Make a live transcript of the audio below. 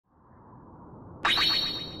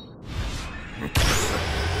The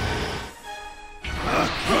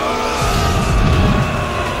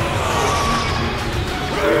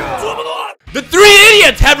three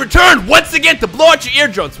idiots have returned once again to blow out your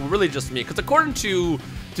eardrums. Well, really just me, because according to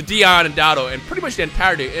Dion and Dado and pretty much the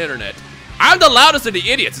entirety of the internet, I'm the loudest of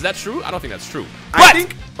the idiots. Is that true? I don't think that's true. But I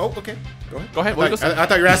think. Oh, okay. Go ahead. Go ahead. What I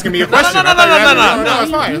thought you were asking me a question. No.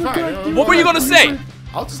 It's fine. It's fine. What were you gonna say?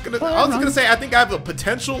 I was just gonna say I think I have the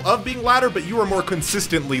potential of being louder, but you are more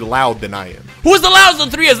consistently loud than I am. Who's the loudest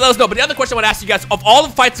of the three? Let us know. But the other question I want to ask you guys: of all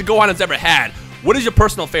the fights that Gohan has ever had, what is your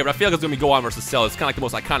personal favorite? I feel like it's gonna be Gohan versus Cell. It's kind of like the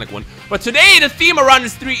most iconic one. But today, the theme around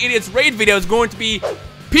this Three Idiots raid video is going to be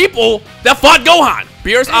people that fought Gohan.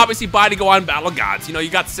 Beerus obviously body Gohan Battle of Gods. You know, you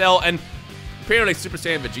got Cell and apparently Super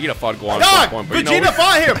Saiyan Vegeta fought Gohan. Dog, point, Vegeta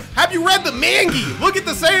fought him. Have you read the mangi? Look at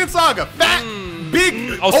the Saiyan Saga. Fat,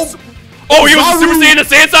 big. Oh, he was a Super Saiyan in the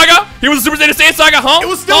Saiyan Saga? He was a Super Saiyan in the Saiyan Saga, huh? It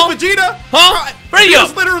was still Vegeta. Huh? Ready up.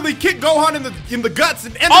 Just literally kicked Gohan in the guts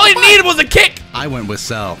and ended all he the fight. needed was a kick. I went with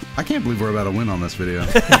Cell. I can't believe we're about to win on this video.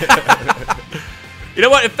 You know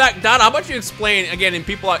what? In fact, Dada, how about you explain again, in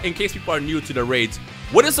case people are new to the raids,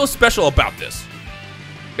 what is so special about this?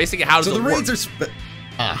 Basically, how does it work?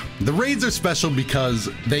 The raids are special because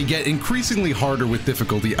they get increasingly harder with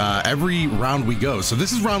difficulty every round we go. So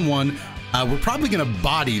this is round 1. We're probably gonna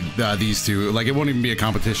body these two. Like, it won't even be a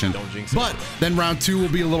competition. Don't jinx it. But then round 2 will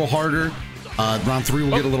be a little harder. Round 3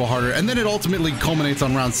 will get a little harder, and then it ultimately culminates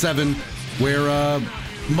on round 7, where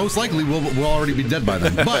most likely we'll already be dead by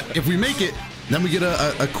then. But if we make it, then we get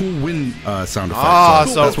a cool win sound effect.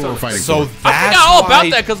 So that's what we're fighting for. I forgot all about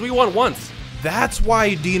that because we won once. That's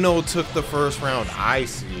why Dino took the first round. I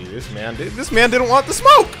see. This man didn't want the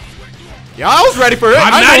smoke. Yeah, I was ready for it.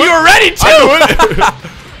 I'm mad you were ready too.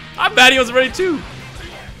 I'm mad he was ready too.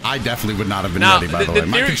 I definitely would not have been ready, by the way.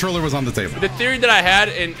 My controller was on the table. The theory that I had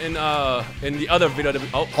in the other video that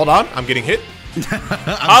hold on, I'm getting hit.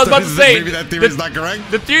 I was about to say maybe that theory is not correct.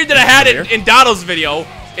 The theory that I had in Dado's video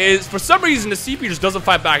is for some reason the CPU just doesn't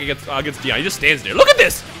fight back against Dion. He just stands there. Look at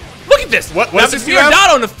this. Look at this. What assist you have?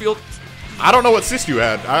 Dado in the field. I don't know what assist you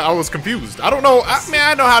had. I was confused. I don't know.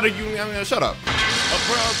 I know how to. Shut up. A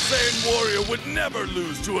proud Saiyan warrior would never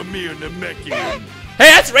lose to a mere Namekian. Hey,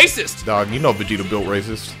 that's racist. Dog, you know Vegeta built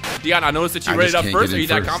racist. Dion, I noticed that you rated up first. Are you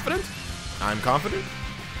that confident? I'm confident.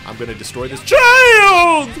 I'm gonna destroy this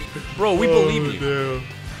child. Bro, we believe you.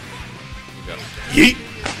 Yeet.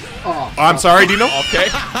 Oh, I'm sorry, Dino. Okay.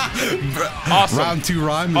 Awesome. Round 2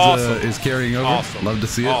 rhyme is carrying over. Awesome. Love to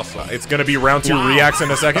see it. Awesome. It's gonna be round 2 reacts in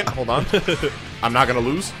a second. Hold on. I'm not gonna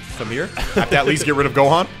lose. Come here. I have to at least get rid of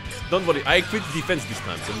Gohan. Don't worry. I quit defense this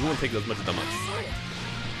time, so we won't take as much damage.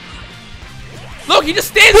 Look, he just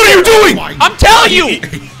stands there. What are you doing? I'm telling you.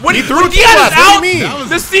 When he threw Dion is out, mean?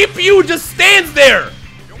 the CPU just stands there.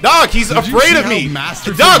 Dog, he's afraid of me.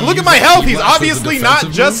 Dog, look at my health. He's obviously not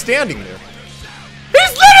just standing there.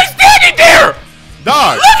 He's literally standing there.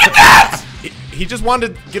 Dog. Look at that. He just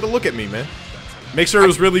wanted to get a look at me, man. Make sure it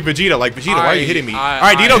was really Vegeta. Like, Vegeta, why are you hitting me? All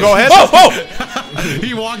right, Dino, go ahead. Whoa, whoa.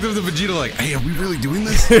 He walked up to Vegeta like, hey, are we really doing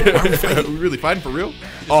this? Are we really fighting for real?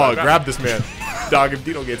 Oh, grab this man. Dog, if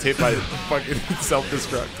Dino gets hit by fucking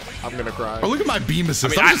self-destruct, I'm gonna cry. Oh, look at my beam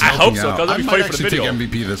assist. I hope so, because I I'm might funny for the actually take video.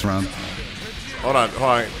 MVP this round. Hold on.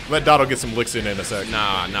 Let Dado get some licks in a sec.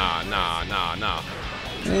 Nah.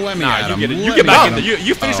 Let me Nah, at you him. get it. You get back in there.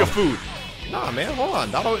 You finish your food. Nah, man, hold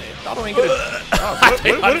on. Dado ain't gonna.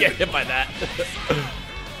 I get hit by that.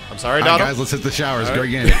 I'm sorry, All right, Dado. guys, let's hit the showers. All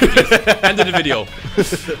Great right. game. End of the video.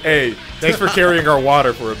 Hey, thanks for carrying our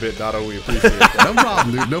water for a bit, Dado. We appreciate it. No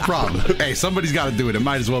problem, dude. No problem. Hey, somebody's got to do it. It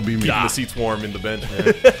might as well be me. Keeping the seats warm in the bench,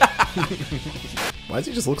 man. Why does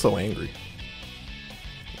he just look so angry?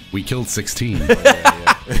 We killed 16.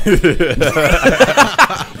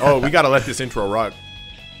 Oh, we gotta let this intro rock.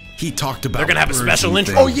 He talked about. They're gonna have a special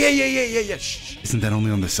intro. Oh, Oh yeah. Shh. Isn't that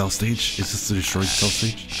only on the Cell stage? Is this the destroyed Cell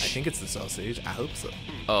stage? I think it's the Cell stage. I hope so.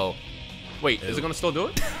 Oh. Wait, is it gonna still do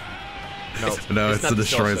it? No, No, it's the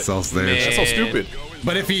destroyed Cell stage. Man. that's so stupid.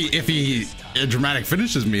 But if he dramatic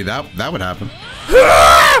finishes me, that would happen.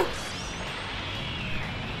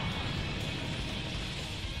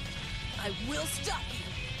 I will stop you.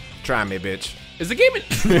 Try me, bitch. Is the game in?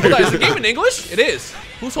 Hold on, is the game in English? It is.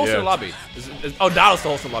 Who's hosting the lobby? Oh, Dado's the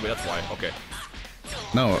host of the lobby. That's why. Okay.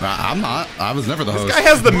 No, I'm not. I was never the host. This guy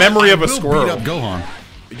has the memory of a squirrel. Beat up Gohan.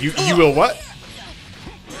 You will what?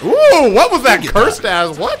 Ooh, what was that cursed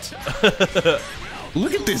as? What?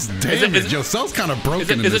 Look at this damage. Yo, Cell's kind of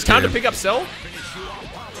broken in this Is it time game. to pick up Cell?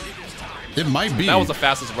 It might be. That was the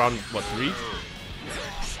fastest round. What, 3?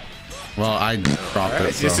 Well, I dropped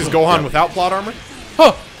it. This so. is Gohan without plot armor?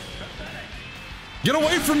 Huh. Get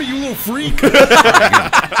away from me, you little freak!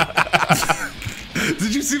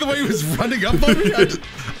 Did you see the way he was running up on me?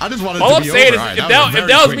 I just wanted All to I'm be saying over. is, if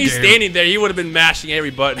that was me standing there, he would have been mashing every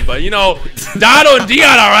button. But you know, Dono and Dion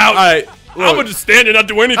are out. All right. I would just stand and not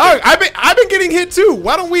do anything. All right, I've been getting hit too.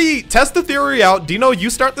 Why don't we test the theory out? Dino, you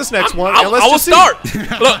start this next one. I will start. Look,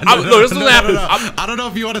 this is what's happening. I don't know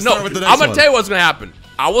if you want to start with the next one. I'm gonna tell you what's gonna happen.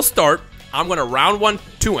 I will start. I'm gonna round 1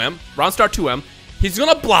 2M. Round start 2M. He's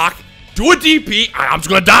gonna block. Do a DP. I'm just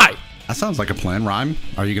gonna die. That sounds like a plan, Rhyme.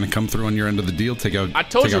 Are you gonna come through on your end of the deal? I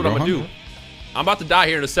told you what I'm gonna do. I'm about to die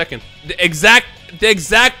here in a second. The exact.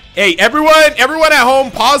 Hey, everyone at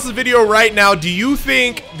home, pause the video right now. Do you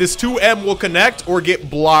think this 2M will connect or get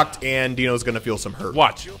blocked and Dino's gonna feel some hurt?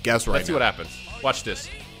 Watch. Guess right. Let's see what happens. Watch this.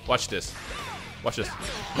 Watch this. Watch this.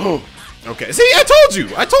 Okay. See, I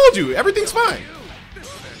told you. Everything's fine.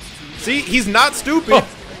 See, he's not stupid.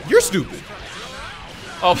 You're stupid.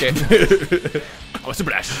 Okay. Oh,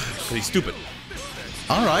 Super Dash. He's stupid.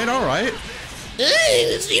 All right. Hey,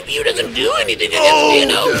 the CPU doesn't do anything against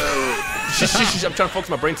Dino. Shh, I'm trying to focus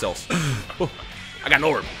my brain cells. Oh, I got no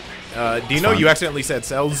orb. Dino, you accidentally said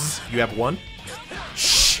cells. You have 1.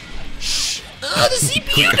 Shh. Oh, the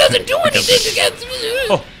CPU doesn't do anything against me.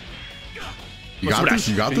 Oh. You got this.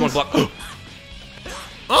 You got this.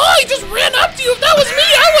 Oh, he just ran up to you. If that was me,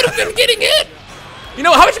 I would have been getting hit. You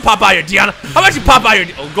know, how about you pop out here, Deanna? How about you pop out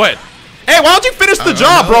here? Oh, go ahead. Hey, why don't you finish the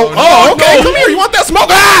job, bro? no, Okay, no. come here. You want that smoke?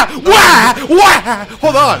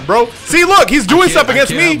 Hold on, bro. See, look, he's doing something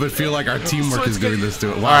against me. But feel like our teamwork is doing this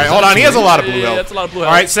to it. Wow, All right, hold on. He has a lot of blue health. That's a lot of blue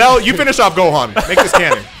All right, Cell, you finish off Gohan. Make this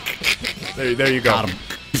cannon. There you go. Got him.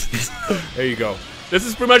 There you go. This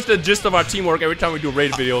is pretty much the gist of our teamwork every time we do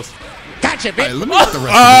raid videos. Gotcha, All right, bitch. let me get the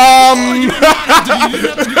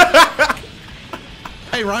rest of it.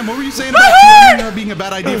 Hey, Rhyme, what were you saying about TMing being a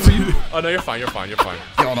bad idea for you? Oh, no, you're fine.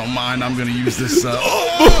 Y'all don't mind. I'm going to use this.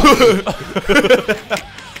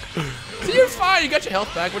 See, you're fine. You got your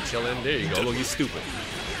health back. We're chilling. There you go. Look, he's stupid.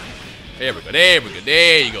 There we go.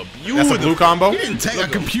 There you go. That's Beautiful. a blue combo. You didn't tag. A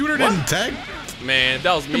computer didn't tag. Man, if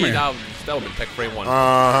that was me. here. That would have been tech frame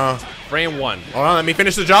 1. Frame 1. Hold on, let me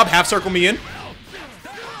finish the job. Half circle me in.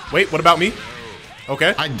 Wait, what about me?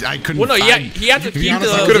 Okay. I couldn't. Well, no, find, he had to keep the.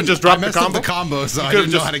 You could have just dropped I the messed up combo. the combo, so I could've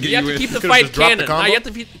didn't know just- how to get You have you to in. keep the Could've fight just dropped the cannon. combo. You have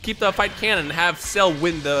to keep the fight cannon and have Cell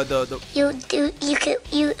win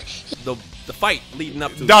the fight leading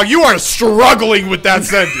up to. Dog, you are struggling with that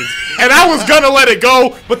sentence. And I was gonna let it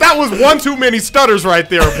go, but that was one too many stutters right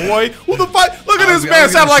there, boy. Who the fuck? Look at this man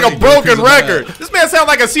sound like a broken record. This man sound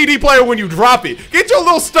like a CD player when you drop it. Get your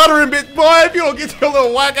little stuttering bit, boy. If you don't get your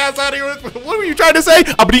little whack ass out of here, what were you trying to say?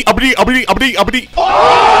 Abdi.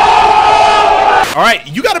 All right,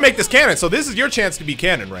 you got to make this canon. So this is your chance to be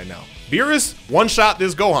canon right now. Beerus one-shot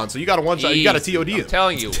this Gohan, so you got a one-shot. You got a TOD. I'm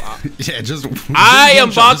telling you. Yeah, just. I am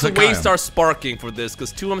about to just like waste our sparking for this,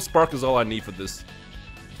 because 2M spark is all I need for this.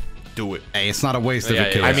 Do it. Hey, it's not a waste Yeah, of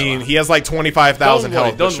a kill. I mean, he has like 25,000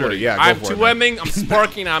 health. Don't Sure, worry. yeah, I'm go for it, man. 2Ming. I'm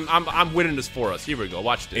sparking. I'm winning this for us. Here we go.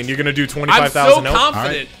 Watch this. And you're gonna do I'm 25,000 so health.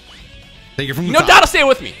 confident. take it from the You know, top. Dada, stay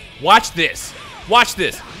with me. Watch this. Watch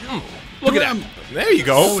this. Look at that. There you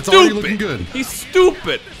go. Oh, it's already Stupid. looking good. He's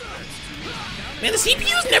stupid. Man, the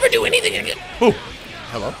CPUs never do anything again.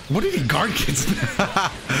 Hello. What did he guard cancel?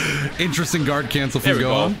 Interesting guard cancel There from we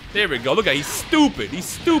go. Gohan. There we go. Look at, he's stupid. He's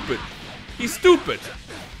stupid. He's stupid.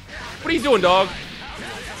 What are you doing, dog?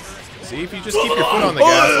 See, if you just keep your foot on the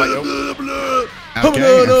gas, like,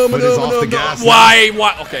 Okay, foot is off the gas. Why?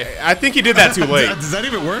 Okay. I think he did that too late. Does that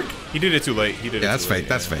even work? He did it too late. He did it. Yeah, that's too late. fate.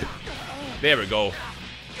 That's fate. There we go.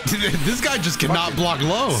 This guy just cannot block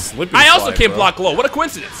low. Slippery I also slide, can't bro. block low. What a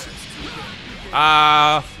coincidence.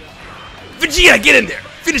 Vegeta, get in there.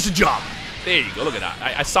 Finish the job. There you go. Look at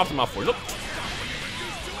that. I stopped him out for you. Look.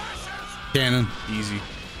 Cannon. Easy.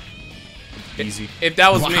 Easy. If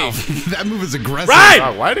that was Wow, me. that move is aggressive. Right!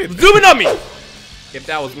 Wow, why did? Zoom in on me. If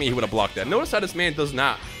that was me, he would have blocked that. Notice how this man does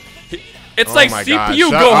not. It's like my CPU God,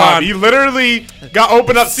 shut Gohan. up. He literally got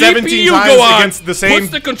opened up 17 CPU times Gohan against the same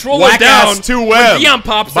puts the controller whack down ass 2 when web Dion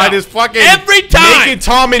pops by out. this fucking Every time. naked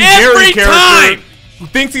Tom and Every Jerry character time. who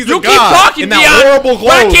thinks he's You a keep god talking, in that Dion, horrible but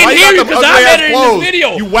I clothes. can't Why hear got you them 'cause ugly I'm ass editing this clothes? video.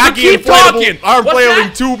 You You wacky keep talking. arm What's flailing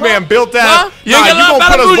that? 2-man built ass. Huh? You Nah, ain't you gonna gonna let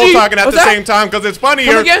put us both Battleground talking at What's the that? same time because it's Come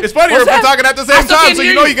funnier. again? It's funnier What's if we're that? talking at the I same still time, can't so you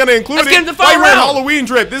hear know you. you're gonna include Let's get it. into the Why final we're in round. Halloween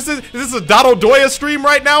drip? This is a Dodo Doya stream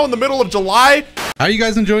right now in the middle of July. How are you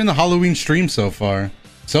guys enjoying the Halloween stream so far?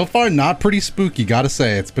 So far, not pretty spooky, gotta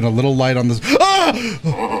say. It's been a little light on this. Ah!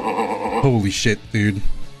 Holy shit, dude.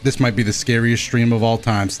 This might be the scariest stream of all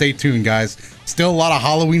time. Stay tuned, guys. Still a lot of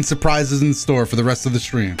Halloween surprises in store for the rest of the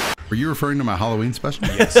stream. Were you referring to my Halloween special?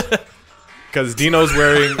 Yes. Because Dino's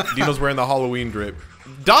wearing the Halloween drip.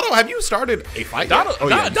 Dotto, have you started a fight? Dotto, Oh,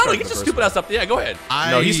 yeah, Dotto, get your stupid ass up there. Yeah, go ahead.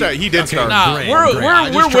 No, he did start. Nah,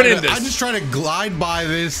 we're winning this. I just try to glide by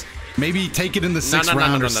this. Maybe take it in the 6th No,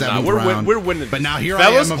 round or 7th round. We're winning this. But now here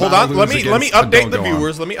Fellas, I am. hold on. Let me update the Gohan.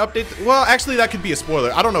 viewers. Let me update. Well, actually, that could be a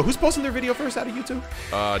spoiler. I don't know who's posting their video first out of YouTube.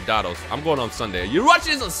 Dotto's. I'm going on Sunday. You're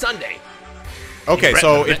watching this on Sunday. Okay,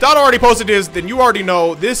 so if Dotto already posted his, then you already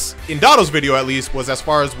know this. In Dotto's video, at least, was as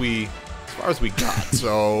far as we got.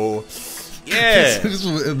 So. Yeah,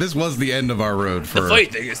 this was the end of our road for The funny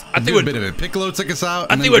thing is, I think a bit of it. Piccolo took us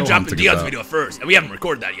out. I think we're dropping Dion's video first, and we haven't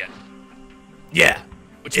recorded that yet. Yeah,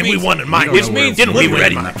 which means we won in mine. Which means we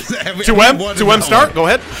ready. 2M start. Go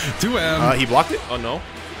ahead. 2M. He blocked it. Oh no.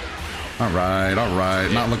 All right.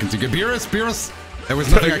 Not looking too good. Beerus. There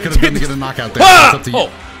was nothing I could have done to get a knockout there. Ah! It's up to you. Oh,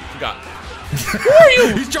 forgot. Who are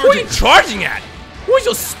you? He's Who are you charging at? Who is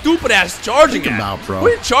your stupid ass charging Think at? about, bro. Who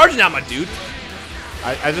are you charging at, my dude?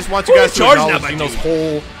 I just want you guys to charging acknowledge at, my Dino's dude?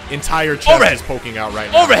 whole entire chest Overhead. is poking out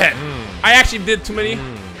right now. Overhead. I actually did too many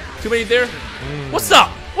there. What's up?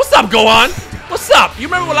 What's up, Gohan? What's up? You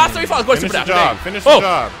remember when last time we fought? Finish the job. Finish the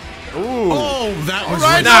job. Ooh. Oh, that was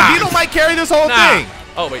Right right. now, Dino might carry this whole thing.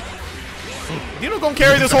 Oh wait. Dino gonna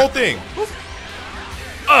carry this whole thing.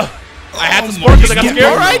 I had to sport because I got scared.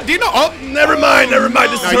 All right, Dino. Oh, Never mind.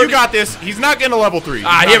 This is you got this. He's not getting a level 3.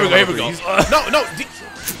 Ah, here we go. No.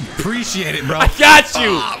 Appreciate it, bro. I got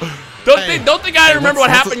you. Don't think I remember what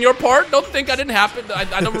what's happened. Your part. Don't think I didn't happen.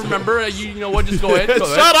 I don't remember. You know what? Just go ahead.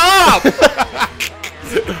 Shut up.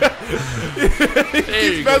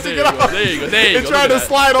 There you go. messing it up. There you go. He's trying to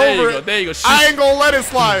slide over it. There you go. I ain't gonna let it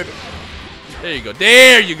slide. There you go.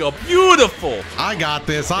 There you go. Beautiful. I got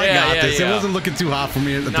this. I Yeah, got yeah, this. yeah. It wasn't looking too hot for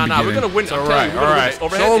me at the beginning. Nah, we're gonna win. All right.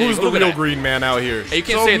 Show him who's the real green man out here. Hey, you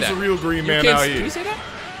can't Show say him that. who's the real green man Can out you here. say that?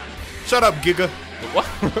 Shut up, Giga. What?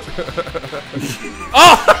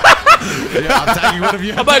 Yeah, I'm tagging one of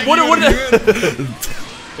you. I'm like, what?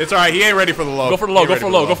 It's all right. He ain't ready for the low. Go for the low. He Go ain't for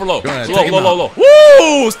ready low. Go for low. Go ahead, Low. take him Low.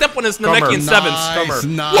 Woo! Step on his Namekian Nice. sevens.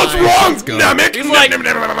 Nice. What's wrong, Let's go. Namek? He's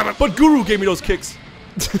like, but Guru gave me those kicks.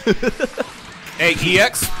 Hey,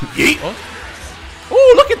 EX. Yeet.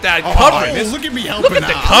 Oh, look at that coverage. Oh, look at me helping Look at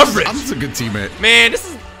the out. coverage. I'm just a good teammate. Man, this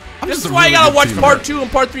is just a why you really gotta good watch teammate. part 2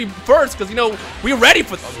 and part 3 first, because you know we're ready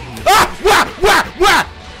for. Wah!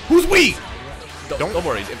 Who's we? Don't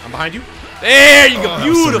worry, I'm behind you. there you go. that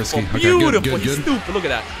was so Beautiful, risky. Okay, beautiful. good. He's stupid. Look at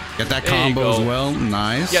that. Get that There you combo as go. well.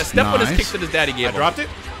 Nice. Yeah, step on his nice. kick that his daddy gave I him. dropped it.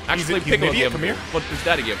 Actually, He's an Piccolo idiot. gave Come him here. what his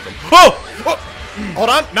daddy gave him. Oh! Hold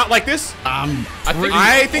on. Not like this.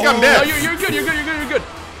 I think I'm No, dead. you're good. You're good.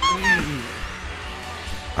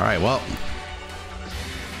 All right. Well.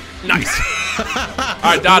 Nice. All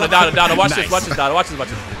right, Dada. Watch this, Dada. Watch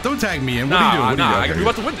this. Don't tag me in. What are you doing? What are you We're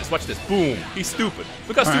about to win this. Watch this. Boom. He's stupid.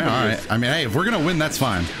 Look how stupid he is. I mean, hey, if we're gonna win, that's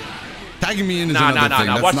fine. Tagging me in is another thing.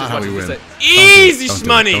 That's Watch not how we this. win. Easy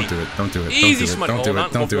shmoney. Don't do it. Easy shmoney. Don't do Hold it.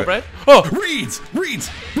 on. Don't do Go it. Oh,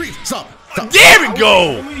 Reads. Stop. there we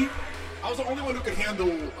go. I was the only one who could handle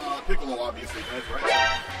Piccolo, obviously,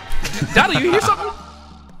 right? Dada, you hear something?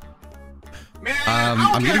 Man,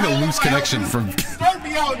 I'm getting a loose connection from. Start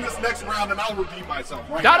me out in this next round, and I'll redeem myself.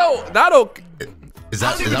 Right Dada, Is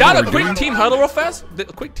that Dada, what we're quick doing? team huddle real fast.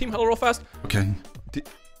 Quick team huddle real fast. Okay.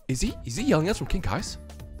 Is he yelling at us from King Kai's?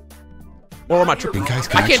 Or am I tripping? King Kai's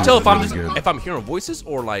I can't connection tell is if I'm really good. if I'm hearing voices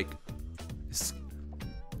or like.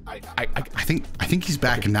 I think he's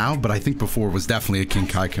back now, but I think before was definitely a King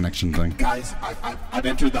Kai connection thing. Guys, I've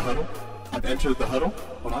entered the huddle.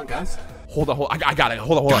 Hold on, guys. Hold on. I got it.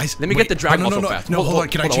 Hold on. Guys, Let me get the Dragon Ball no, fast. No, hold on.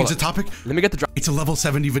 Can I change the topic? Let me get the Dragon. It's a level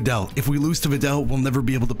 70 Videl. If we lose to Videl, we'll never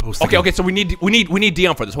be able to post. Okay. So we need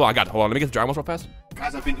Dion for this. Hold on. I got it. Hold on. Let me get the Dragon Ball real fast.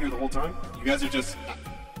 Guys, I've been here the whole time. You guys are just...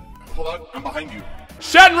 hold on, I'm behind you.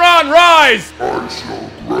 Shenron, rise! I shall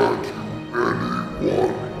grant you any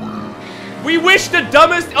one wish. We wish the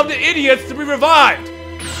dumbest of the idiots to be revived.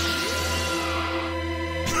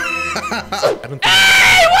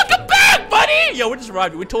 Hey, welcome back, buddy! Yo, we just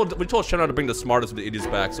arrived. We told Shenron to bring the smartest of the idiots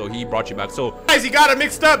back, so he brought you back. So, Guys, he got it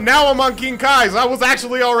mixed up. Now I'm on King Kai's. I was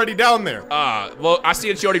actually already down there. well, I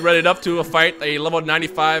see that you already read it up to a fight, a level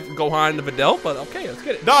 95 Gohan and Videl, but okay, let's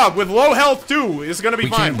get it. Dog, with low health too, it's gonna be We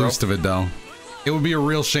fine, can't bro. lose to Videl. It would be a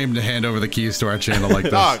real shame to hand over the keys to our channel like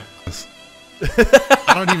this. Dog.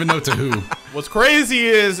 I don't even know to who. What's crazy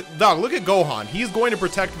is, dog, look at Gohan. He's going to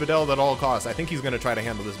protect Videl at all costs. I think he's going to try to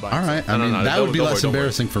handle this by All himself. right. I mean, that would be don't less worry.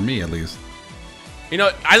 embarrassing for me, at least. You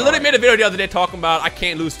know, I literally made a video the other day talking about I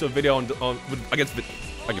can't lose to a video against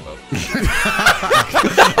Videl. I give up.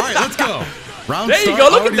 All right, let's go. Round There you start, go.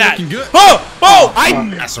 Look already at that. looking good. Oh!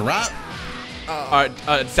 That's a wrap. All right,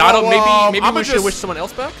 Dotto, maybe I'ma we should just- wish someone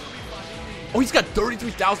else back. Oh, he's got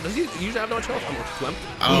 33,000. Does he usually have no much health?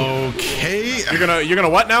 Okay. You're gonna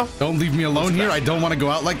what now? Don't leave me alone here. I don't want to go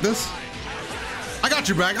out like this. I got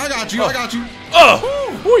you back. I got you. I got you.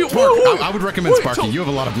 Oh! I would recommend Sparky. You have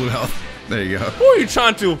a lot of blue health. There you go. Who are you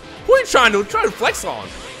trying to? Who are you trying to flex on?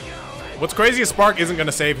 What's crazy is Spark isn't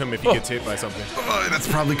gonna save him if he gets hit by something. Oh, that's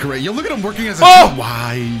probably correct. Yo, look at him working as a Oh!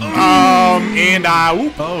 Why? And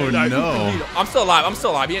whoop. Oh no. I'm still alive. I'm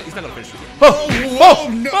still alive. He's not gonna finish. Oh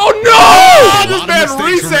no. Oh no! This man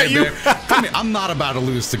reset you. Come here. I'm not about to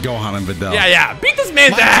lose to Gohan and Videl. Yeah. Beat this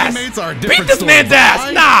man's My ass. teammates are a Beat different this story, man's but ass.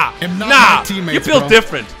 I Nah. am not my teammates, You feel bro.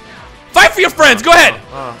 different. Fight for your friends. Go ahead.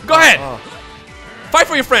 Go ahead. Fight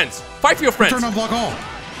for your friends. Fight for your friends. Turn on block all.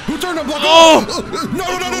 Who turned on block Oh! all? No,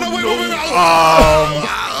 wait.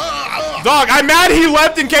 Dog, I'm mad he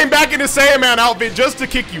left and came back in his Saiyan outfit just to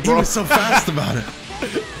kick you, He bro. was so fast about it.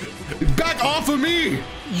 Back off of me.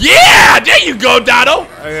 Yeah, there you go, Dotto.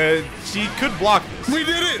 She could block this. We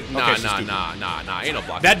did it. Nah. she's stupid. Ain't no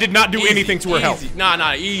block. That did not do Easy, anything to her health. easy.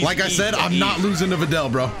 Nah, easy. Like I said, I'm not losing to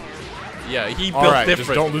Videl, bro. Yeah, he built All right, different.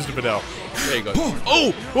 just don't lose to Videl. There you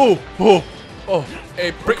go. Oh.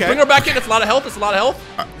 Hey, bring her back in. It's a lot of health.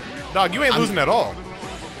 Dog, you ain't losing at all.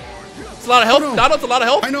 It's a lot of health. no. Dotto, it's a lot of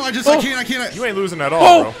health. I know. I can't. You ain't losing at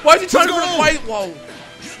all, bro. Why is he trying to go. fight? Whoa.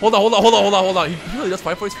 Hold on. He really does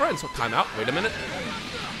fight for his friends. So time out. Wait a minute.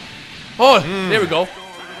 Oh, there we go.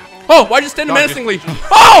 Oh, why'd you stand there menacingly?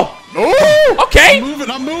 Oh! Ooh! Okay.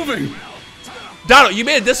 I'm moving. Dotto, you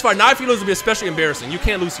made it this far. Now if you lose, it'll be especially embarrassing. You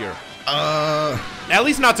can't lose here. At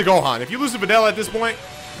least not to Gohan. If you lose to Videl at this point,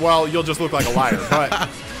 well, you'll just look like a liar. But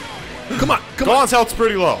Come on. Gohan's health's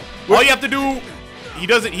pretty low. All you have to do,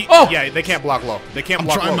 yeah, they can't block low. They can't I'm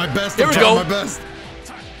block trying low. my best. Here I'm we trying go. my best.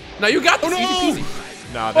 Now you got this. Oh, no. Easy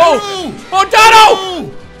peasy. Nah, Oh,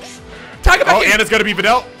 Dotto! Tag it back in. and it's gonna be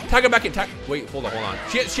Videl. Tag her back in. Wait, hold on.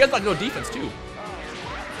 She has like no defense too.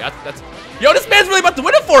 Yeah, that's. Yo, this man's really about to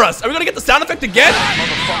win it for us. Are we gonna get the sound effect again?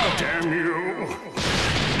 Damn you!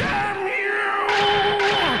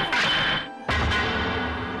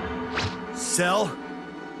 Cell,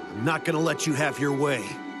 I'm not gonna let you have your way.